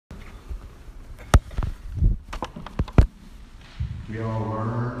We all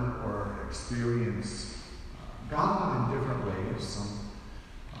learn or experience God in different ways. Some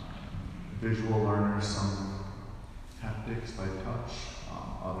visual learners, some haptics by touch,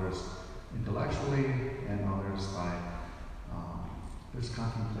 others intellectually, and others by this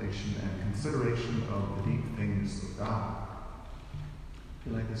contemplation and consideration of the deep things of God. I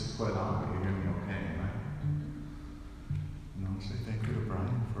feel like this is quite loud, but you hear me okay, right? And I want to say thank you to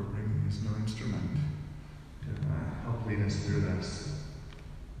Brian for bringing this new instrument to help lead us through this.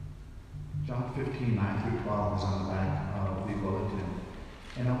 John 15, 9 through 12 is on the back of the bulletin.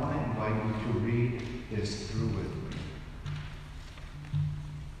 And I want to invite you to read this through with me.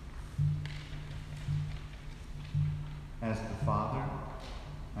 As the Father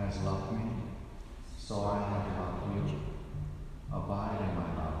has loved me, so I have loved you. Abide in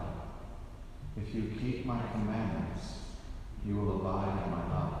my love. If you keep my commandments, you will abide in my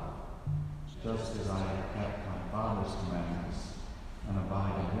love, just as I have kept my Father's commandments and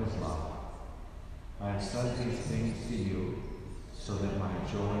abide in his love. I have said these things to you so that my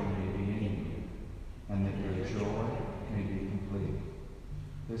joy may be in you, and that your joy may be complete.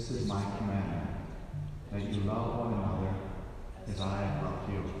 This is my commandment, that you love one another as I have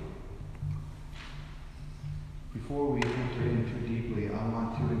loved you. Before we enter in too deeply, I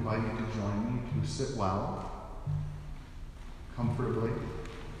want to invite you to join me to sit well, comfortably,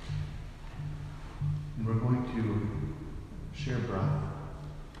 and we're going to share breath.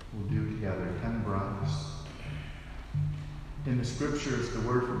 We'll do together 10 breaths. In the scriptures, the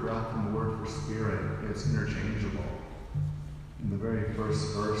word for breath and the word for spirit is interchangeable. In the very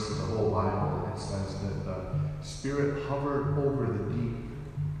first verse of the whole Bible, it says that the Spirit hovered over the deep.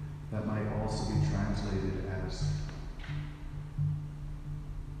 That might also be translated as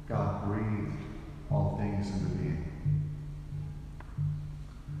God breathed all things into being.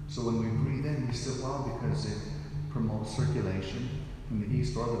 So when we breathe in, we sit well because it promotes circulation. In the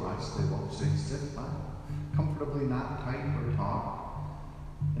east or the west, they both say sit well, comfortably, not tight or taut.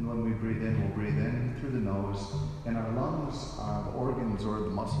 And when we breathe in, we'll breathe in through the nose. And our lungs are the organs or the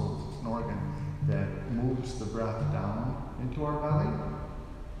muscles. It's an organ that moves the breath down into our belly.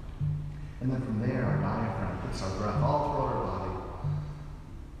 And then from there, our diaphragm puts our breath all throughout our body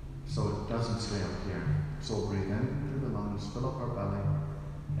so it doesn't stay up here. So we'll breathe in through the lungs, fill up our belly,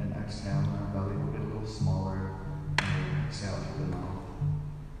 and exhale, and our belly will get a little smaller, and we'll exhale through the mouth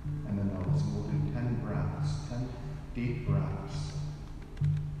and the nose. And we'll do 10 breaths, 10 deep breaths.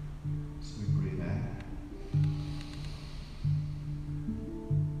 So we breathe in.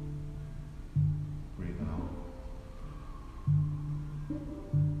 Breathe out.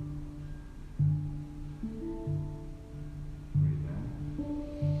 Breathe in.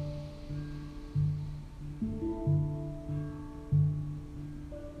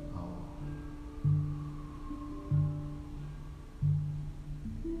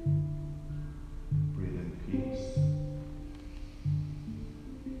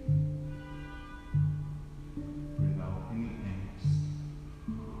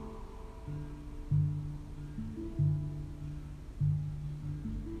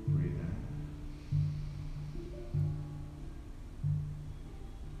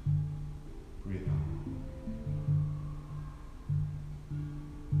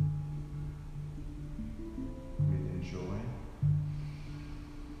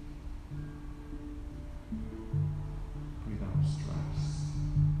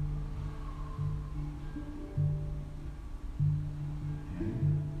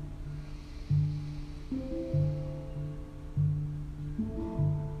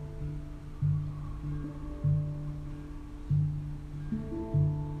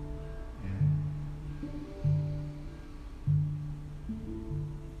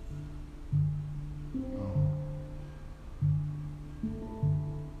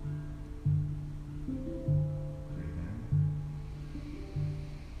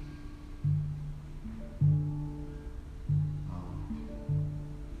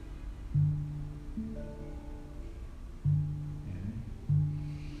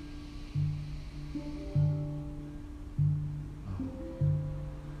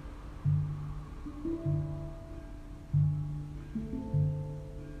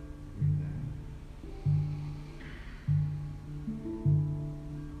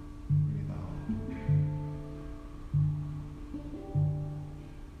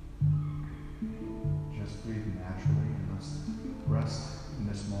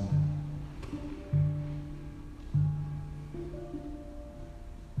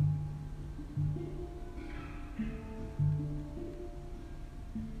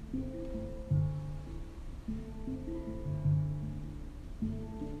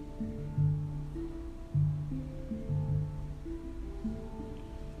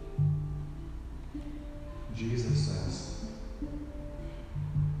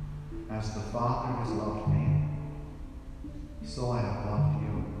 Father has loved me, so I have loved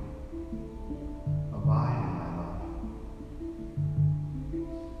you. Abide in my love.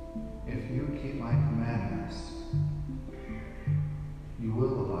 If you keep my commandments, you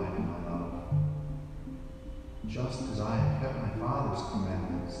will abide in my love, just as I have kept my Father's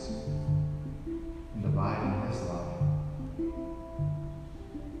commandments and abide in his love.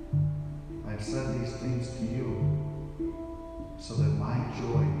 I have said these things to you so that my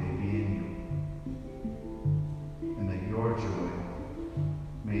joy may be in you, and that your joy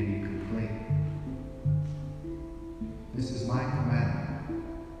may be complete. This is my commandment,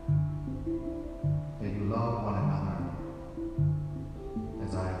 that you love one another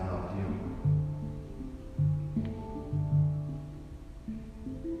as I have loved you.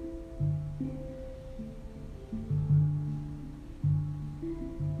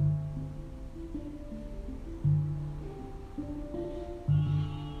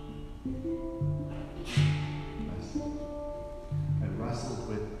 I wrestled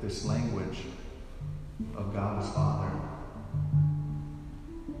with this language of God as Father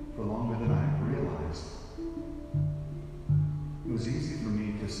for longer than I realized. It was easy for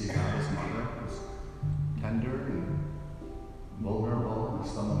me to see God as Mother as tender and vulnerable, and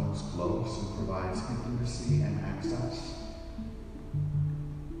as someone who's close and provides intimacy and access.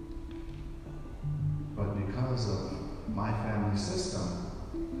 But because of my family system,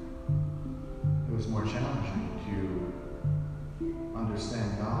 it was more challenging to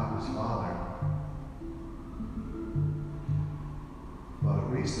understand God as Father.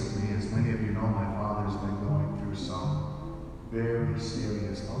 But recently, as many of you know, my father's been going through some very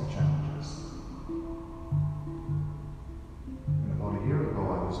serious health challenges. And about a year ago,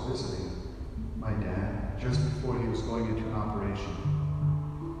 I was visiting my dad just before he was going into an operation.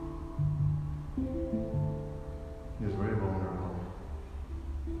 He was very vulnerable.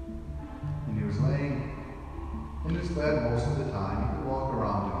 And he was laying in his bed most of the time. He could walk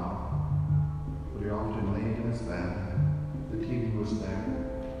around now, but he often laid in his bed. The TV was there.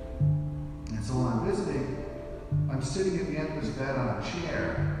 And so when I'm visiting, I'm sitting at the end of his bed on a chair.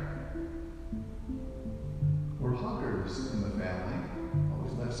 We're huggers in the family.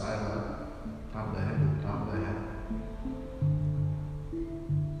 Always left side up, top of the head to the top of the head.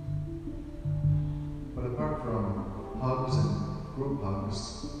 But apart from hugs and group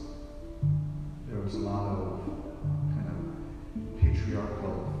hugs, there was a lot of kind of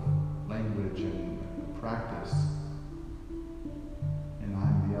patriarchal language and practice. And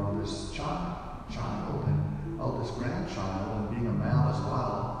I'm the eldest child and eldest grandchild, and being a male as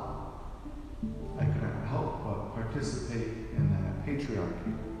well, I couldn't help but participate in that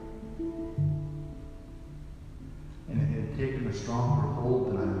patriarchy. And it had taken a stronger hold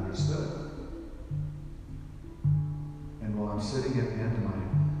than I understood. And while I'm sitting at the end of my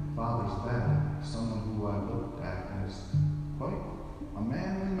father's bed, someone who I looked at as quite a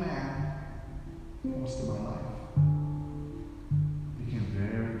manly man most of my life became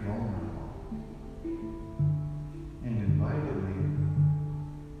very vulnerable and invited me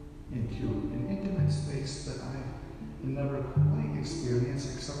into an intimate space that I had never quite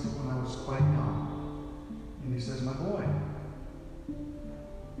experienced except when I was quite young. And he says, "My boy,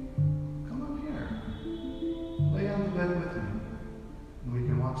 come up here, lay on the bed with me, and we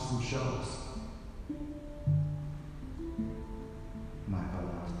can watch some shows." And I thought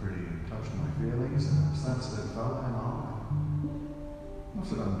that was pretty in touch with my feelings, and a sensitive fella and all. I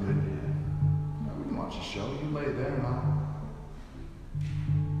said, "I'm good, Dad. No, we can watch a show. You lay there and I'll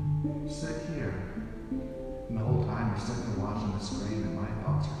sit here." And the whole time you're sitting there watching the screen and my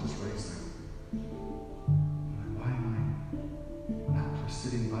thoughts are just racing. Why am I not just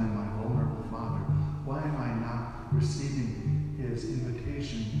sitting by my vulnerable father? Why am I not receiving his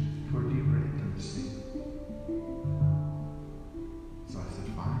invitation to a deeper intimacy? So I said,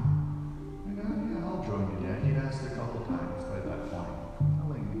 "Fine. Yeah, I'll join you, Dad." He'd asked a couple times by that point,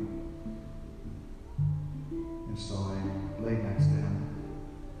 telling me. And so I lay next to him.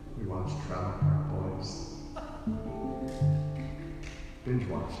 We watched Trailer Park Boys. Binge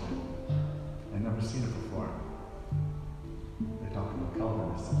watched it. I'd never seen it before. They talked about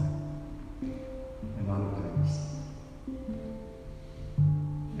Calvinism and other things.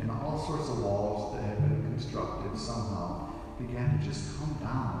 And all sorts of walls that had been constructed somehow began to just come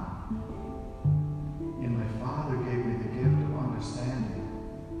down. And my father gave me the gift of understanding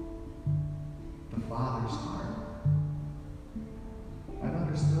the Father's heart. I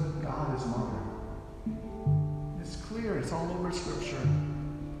understood God as Mother. It's clear, it's all over Scripture.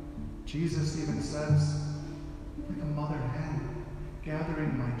 Jesus even says, like a mother hen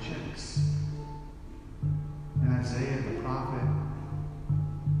gathering my chicks. And Isaiah the prophet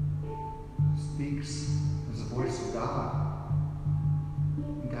speaks as the voice of God.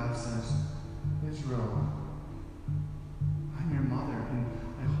 And God says, Israel, I'm your mother, and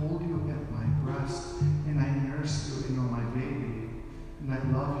I hold you at my breast, and I nurse you, and you're my baby, and I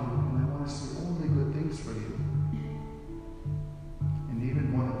love you, and I want to see only good things for you. And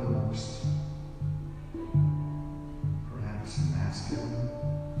even one of the most, perhaps masculine,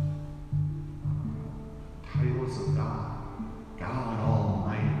 titles of God, God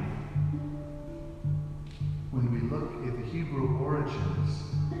Almighty. When we look at the Hebrew origins,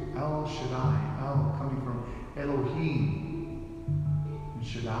 El Shaddai, El coming from Elohim, and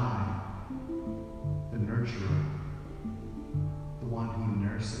Shaddai, the nurturer, the one who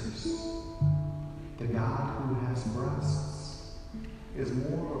nurses, the God who has breasts, is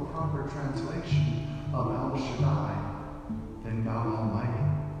more a proper translation of El Shaddai than God Almighty.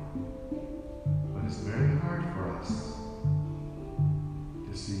 But it's very hard for us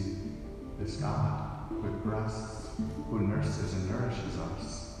to see this God with breasts who nurses and nourishes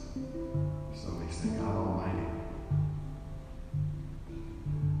us. So we say God Almighty.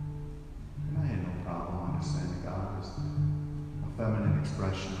 And I had no problem understanding God as a feminine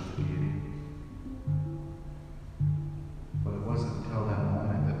expression of the deity. But it wasn't until that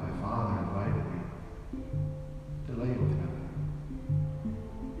moment that my father invited me to lay with him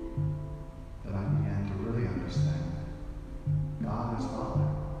that I began to really understand God as Father.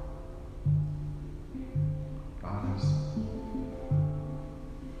 God is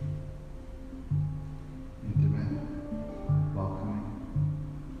intimate, welcoming,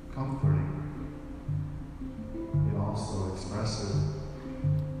 comforting, yet also expressive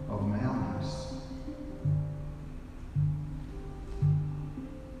of maleness.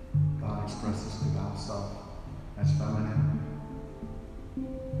 God expresses to God's self as feminine,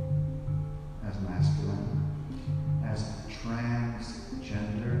 as masculine, as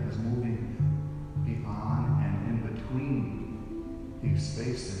transgender, as moving beyond and in between these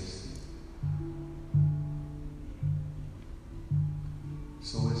spaces.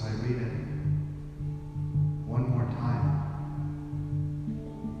 So as I read it one more time,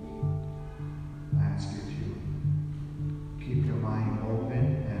 I ask you to keep your mind open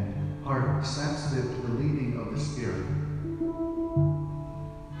and heart sensitive to the leading of the Spirit.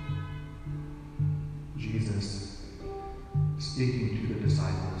 Jesus, speaking to the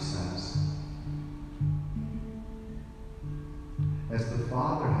disciples, says, as the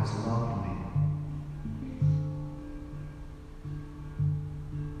Father has loved me,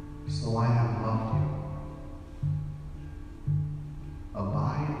 so I have loved you.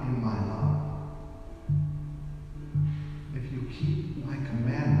 Abide in my love. If you keep my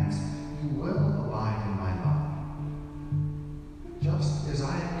commandments, you will abide in my love. Just as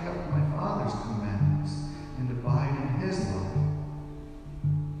I have kept my Father's commandments and abide in his love.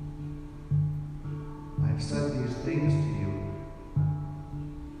 I have said these things to you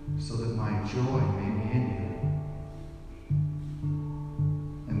so that my joy may be in you,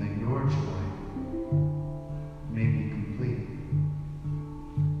 and that your joy may be complete.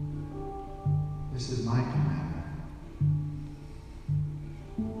 This is my commandment,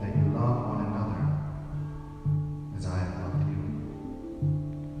 that you love one another as I have loved you.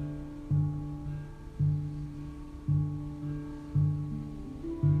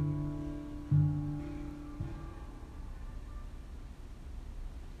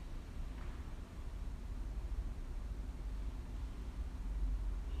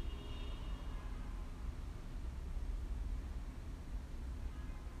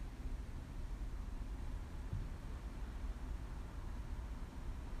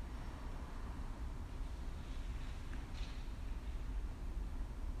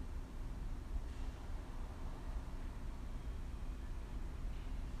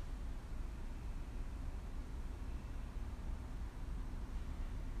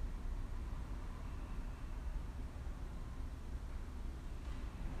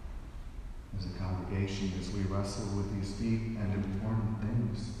 As a congregation, as we wrestle with these deep and important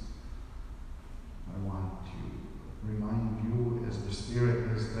things, I want to remind you, as the Spirit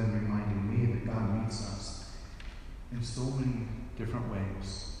has been reminding me, that God meets us in so many different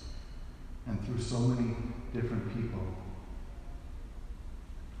ways and through so many different people.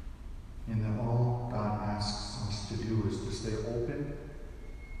 And that all God asks us to do is to stay open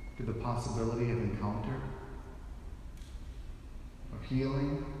to the possibility of encounter, of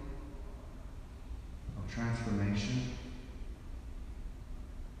healing, of transformation,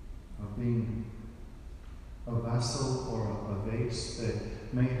 of being a vessel or a vase that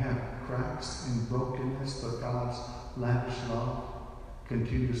may have cracks and brokenness, but God's lavish love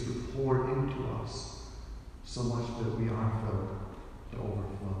continues to pour into us so much that we are filled to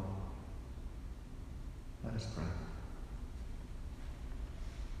overflow. Let us pray.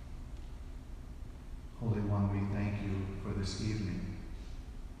 Holy One, we thank you for this evening.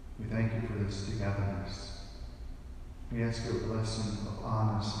 We thank you for this togetherness. We ask your blessing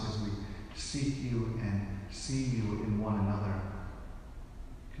upon us as we seek you and see you in one another.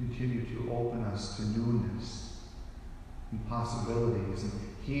 Continue to open us to newness and possibilities and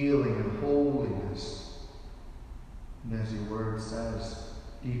healing and holiness. And as your word says,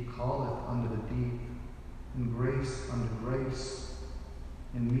 deep calleth unto the deep, and grace unto grace.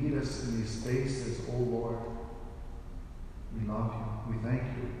 And meet us in these spaces, O Lord. We love you. We thank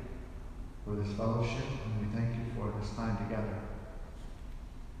you for this fellowship, and we thank you for this time together.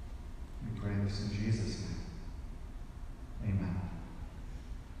 We pray this in Jesus' name. Amen.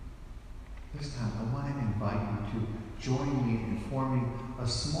 This time, I want to invite you to join me in forming a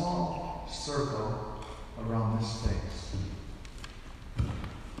small circle around this space.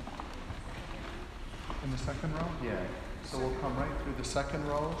 In the second row? Yeah. So we'll come right through the second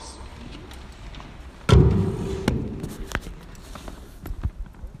rows.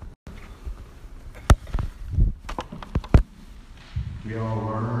 We all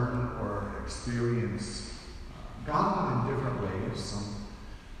learn or experience God in different ways. Some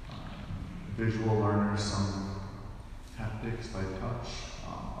visual learners, some haptics by touch,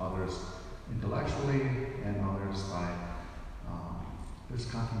 others intellectually, and others by this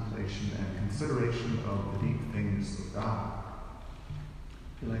contemplation and consideration of the deep things of God.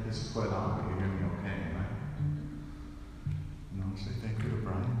 I feel like this is quite loud, but you hear me okay, right? And I'll say thank you to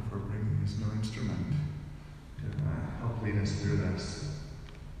Brian for bringing his new instrument to help lead us through this.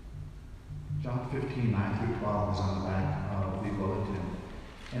 John 15, 9 through 12 is on the back of the bulletin.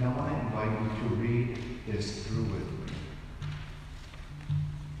 And I want to invite you to read this through with me.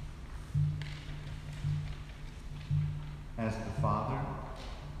 As the Father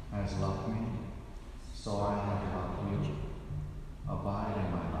has loved me, so I have loved you. Abide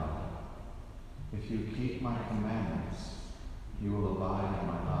in my love. If you keep my commandments, you will abide in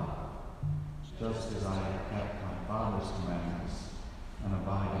my love, just as I have kept my Father's commandments and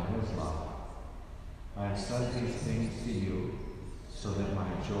abide in his love. I have said these things to you, so that my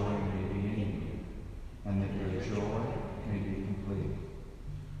joy may be in you, and that your joy may be complete.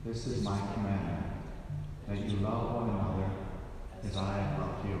 This is my commandment, that you love one another as I have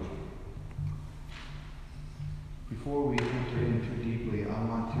loved you. Before we enter in too deeply, I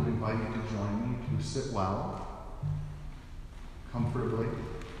want to invite you to join me to sit well, comfortably,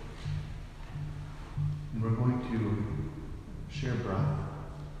 and we're going to share breath.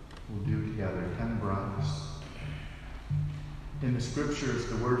 We'll do together 10 breaths. In the scriptures,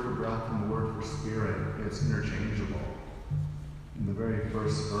 the word for breath and the word for spirit is interchangeable. In the very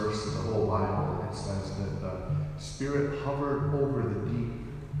first verse of the whole Bible, it says that the Spirit hovered over the deep.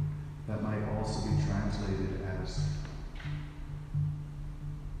 That might also be translated as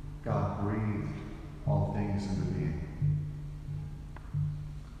God breathed all things into being.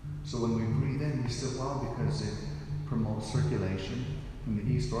 So when we breathe in, we sit well because it promotes circulation. In the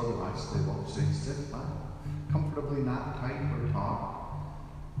East or the West, they both say sit well, comfortably, not tight or taut.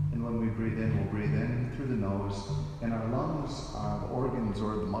 And when we breathe in, we'll breathe in through the nose. And our lungs are the organs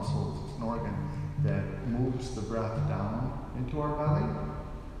or the muscles. It's an organ that moves the breath down into our belly.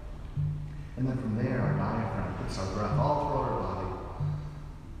 And then from there, our diaphragm puts our breath all throughout our body,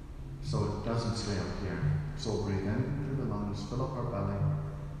 so it doesn't stay up here. So we'll breathe in through the lungs, fill up our belly,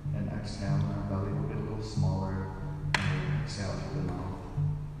 and exhale, and our belly will get a little smaller, and we'll exhale through the mouth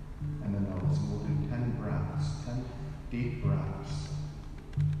and the nose. And we'll do 10 breaths, 10 deep breaths.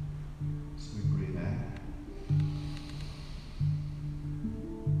 So we breathe in.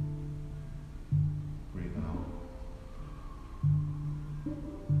 Breathe out.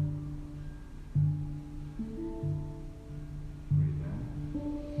 Breathe in.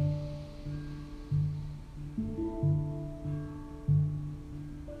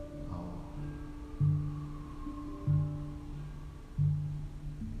 Out.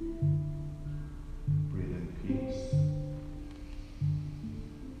 Breathe in peace.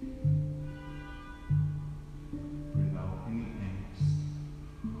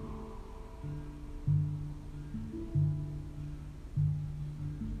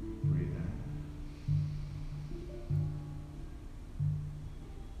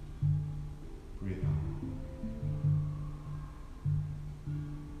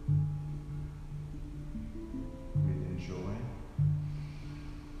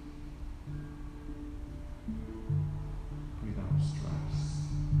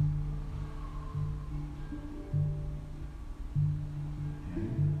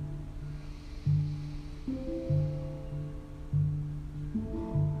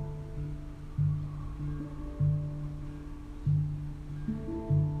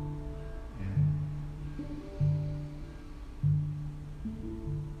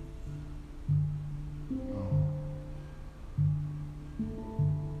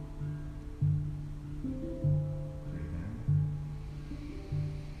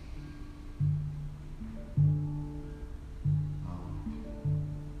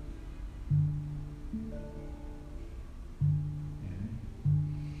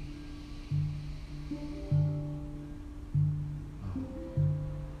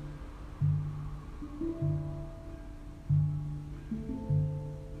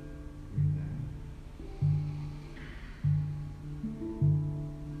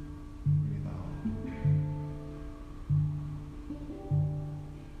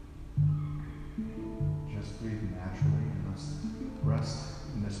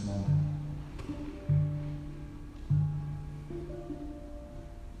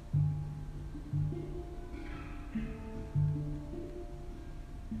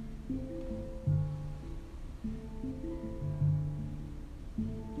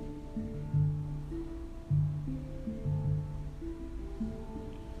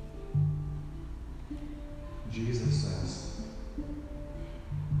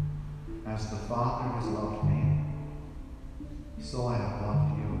 As the Father has loved me, so I have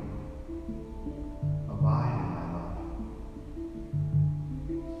loved you. Abide in my love.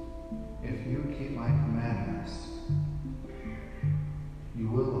 If you keep my commandments, you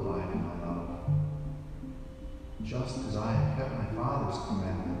will abide in my love, just as I have kept my Father's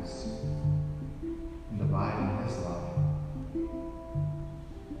commandments and abide in his love.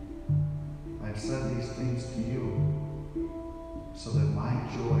 I have said these things to you, so that my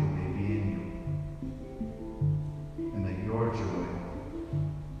joy may be in you, and that your joy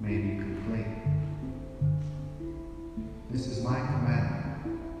may be complete. This is my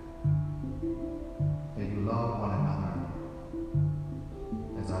commandment, that you love one another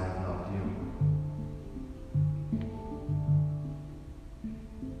as I have loved you.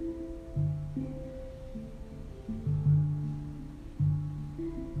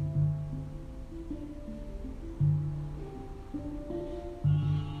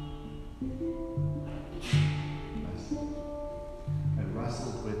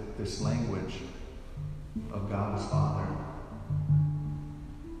 This language of God as Father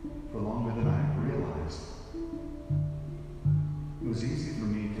for longer than I realized. It was easy for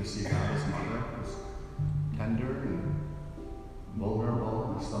me to see God as Mother as tender and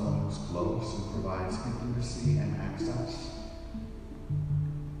vulnerable, as someone who's close and provides intimacy and access.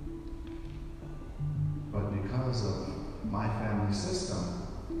 But because of my family system,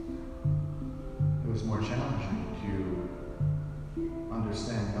 it was more challenging to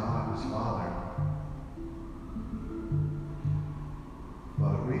understand God as Father.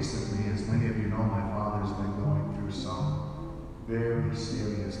 But recently, as many of you know, my father's been going through some very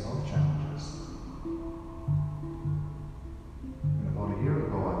serious health challenges. And about a year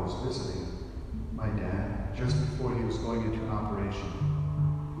ago, I was visiting my dad just before he was going into an operation.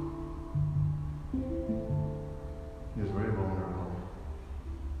 He was very vulnerable.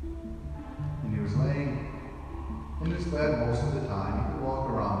 And he was laying in his bed most of the time. He could walk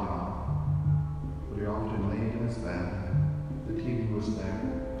around and all, but he often laid in his bed. The TV was there.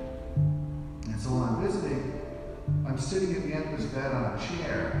 And so when I'm visiting, I'm sitting at the end of his bed on a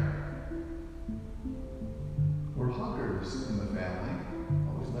chair. We're huggers in the family.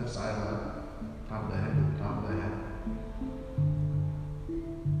 Always left side of the top of the head to the top of the head.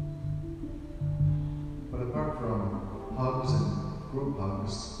 But apart from hugs and group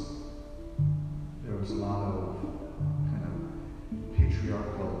hugs, there was a lot of kind of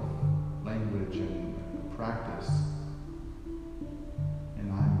patriarchal language and practice.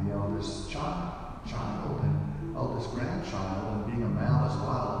 And I'm the eldest child and eldest grandchild, and being a male as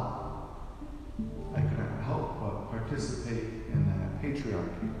well, I couldn't help but participate in that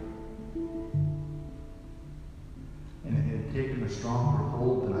patriarchy. And it had taken a stronger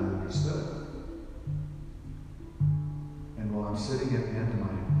hold than I understood. And while I'm sitting at the end of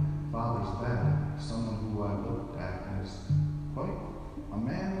my father's bed, someone who I looked at as quite a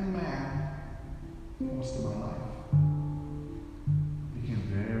manly man most of my life became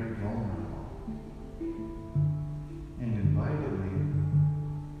very vulnerable and invited me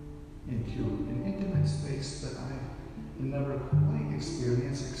into an intimate space that I had never quite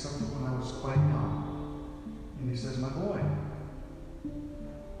experienced except when I was quite young. And he says, "My boy,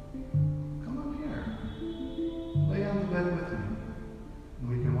 come up here, lay on the bed with me, and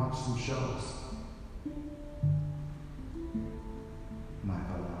we can watch some shows." And I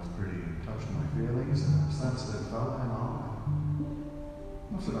thought that was pretty in touch with my feelings and a sensitive fella and all.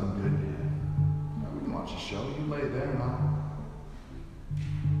 I said, "I'm good, Dad. We can watch a show. You lay there and I'll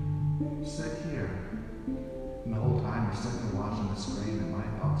sit here." And the whole time you're sitting there watching the screen and my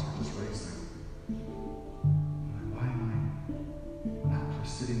thoughts are just racing. Why am I not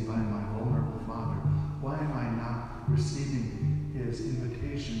just sitting by my vulnerable father? Why am I not receiving his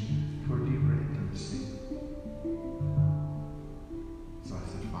invitation for deeper intimacy? So I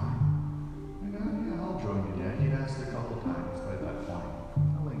said, "Fine. Yeah, I'll join you, Dad." He'd asked a couple times by that point,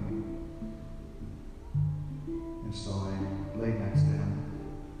 telling me. And so I lay next to him.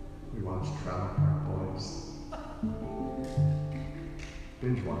 We watched Trailer Park Boys.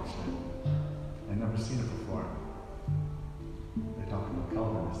 Binge watched it. I'd never seen it before. They talked about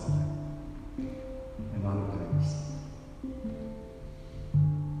Calvinism and other things.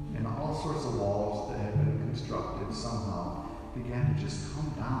 And all sorts of walls that had been constructed somehow began to just come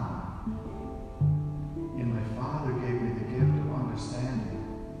down. And my father gave me the gift of understanding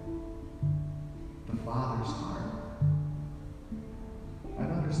the Father's heart.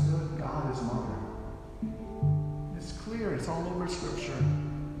 I'd understood God as Mother. It's clear, it's all over Scripture.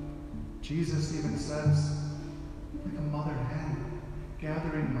 Jesus even says, "Like a mother hen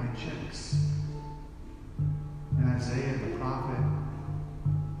gathering my chicks." And Isaiah the prophet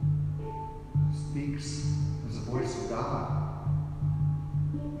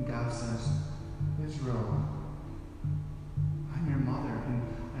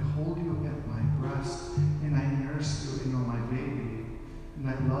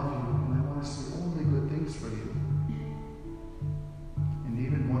love you and I want to see only good things for you. And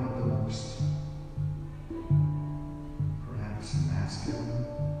even one of the most, perhaps masculine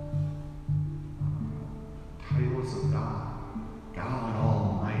titles of God, God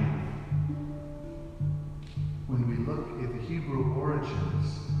Almighty. When we look at the Hebrew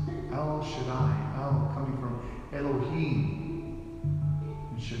origins, El Shaddai, El coming from Elohim,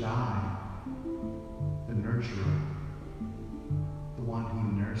 and Shaddai, the nurturer, the one who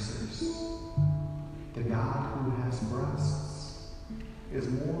nurses, the God who has breasts, is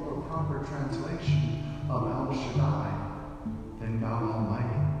more a proper translation of El Shaddai than God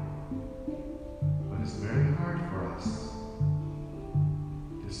Almighty. But it's very hard for us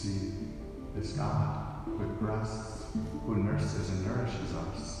to see this God with breasts who nurses and nourishes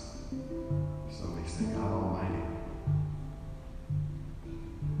us. So we say God Almighty.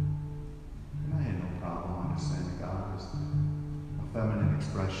 And I had no problem understanding God as a feminine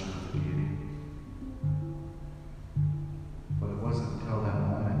expression of the deity. But it wasn't until that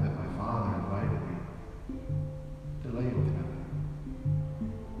moment that my father invited me to lay with him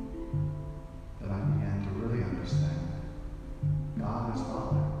that I began to really understand God as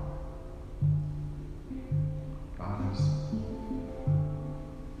Father. God is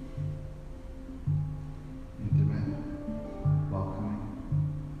intimate, welcoming,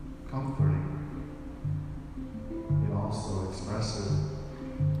 comforting, yet also expressive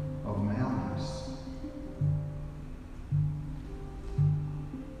of maleness.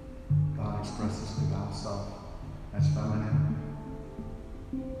 God expresses to God's self as feminine,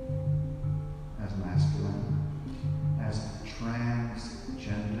 as masculine, as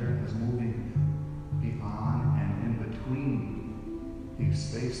transgender, as moving beyond and in between these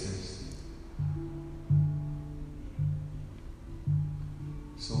spaces.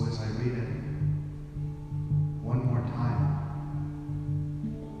 So as I read it one more time,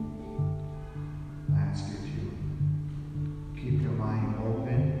 I ask you to keep your mind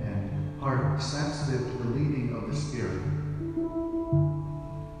open and heart sensitive to the leading of the Spirit.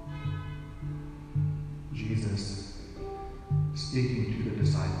 Jesus, speaking to the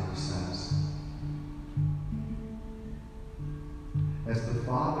disciples, says, "As the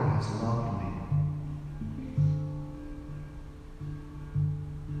Father has loved me,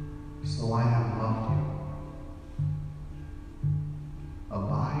 so I have loved you.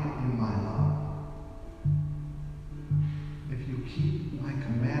 Abide in my love. If you keep my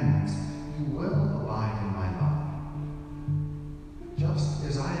commandments, you will abide in my love. Just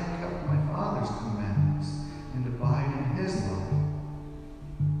as I have kept my Father's commandments and abide in his love.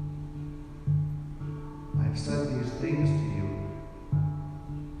 I have said these things to you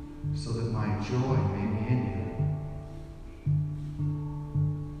so that my joy may be in you,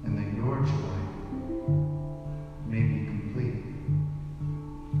 and that your joy may be complete.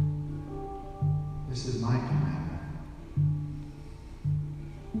 This is my commandment,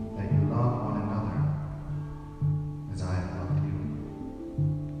 that you love one another as I have loved you."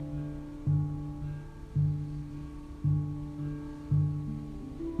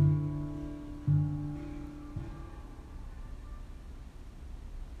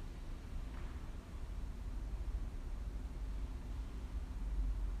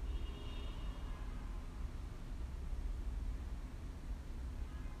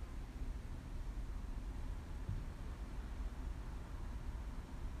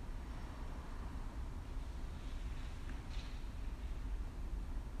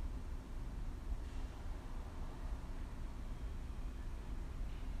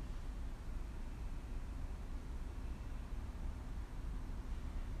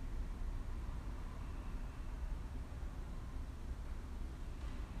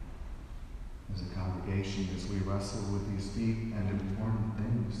 As a congregation, as we wrestle with these deep and important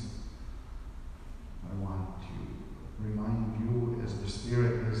things, I want to remind you, as the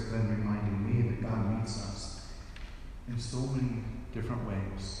Spirit has been reminding me, that God meets us in so many different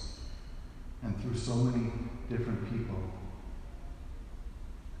ways and through so many different people.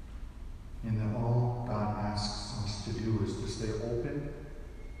 And that all God asks us to do is to stay open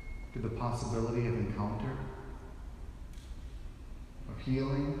to the possibility of encounter, of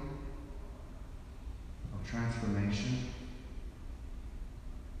healing, of transformation,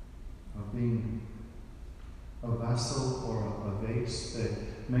 of being a vessel or a vase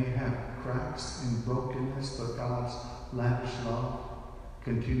that may have cracks and brokenness, but God's lavish love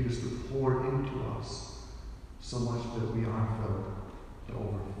continues to pour into us so much that we are filled to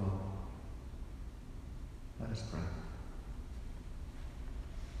overflow. Let us pray.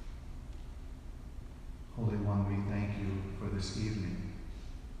 Holy One, we thank you for this evening.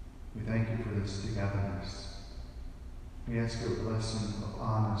 We thank you for this togetherness. We ask your blessing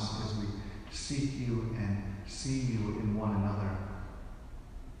upon us as we seek you and see you in one another.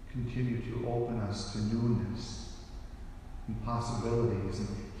 Continue to open us to newness and possibilities and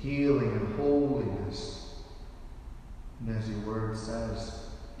healing and holiness. And as your word says,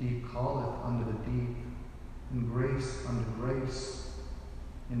 deep calleth unto the deep, and grace unto grace.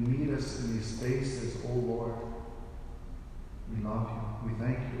 And meet us in these spaces, O Lord. We love you. We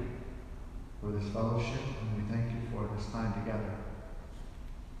thank you for this fellowship, and we thank you for this time together.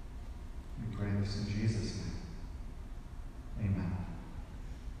 We pray this in Jesus' name. Amen.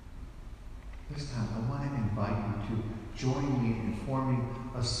 This time, I want to invite you to join me in forming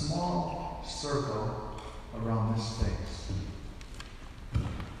a small circle around this space.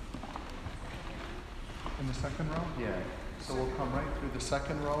 In the second row? Yeah. So we'll come right through the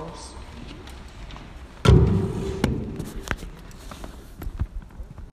second rows.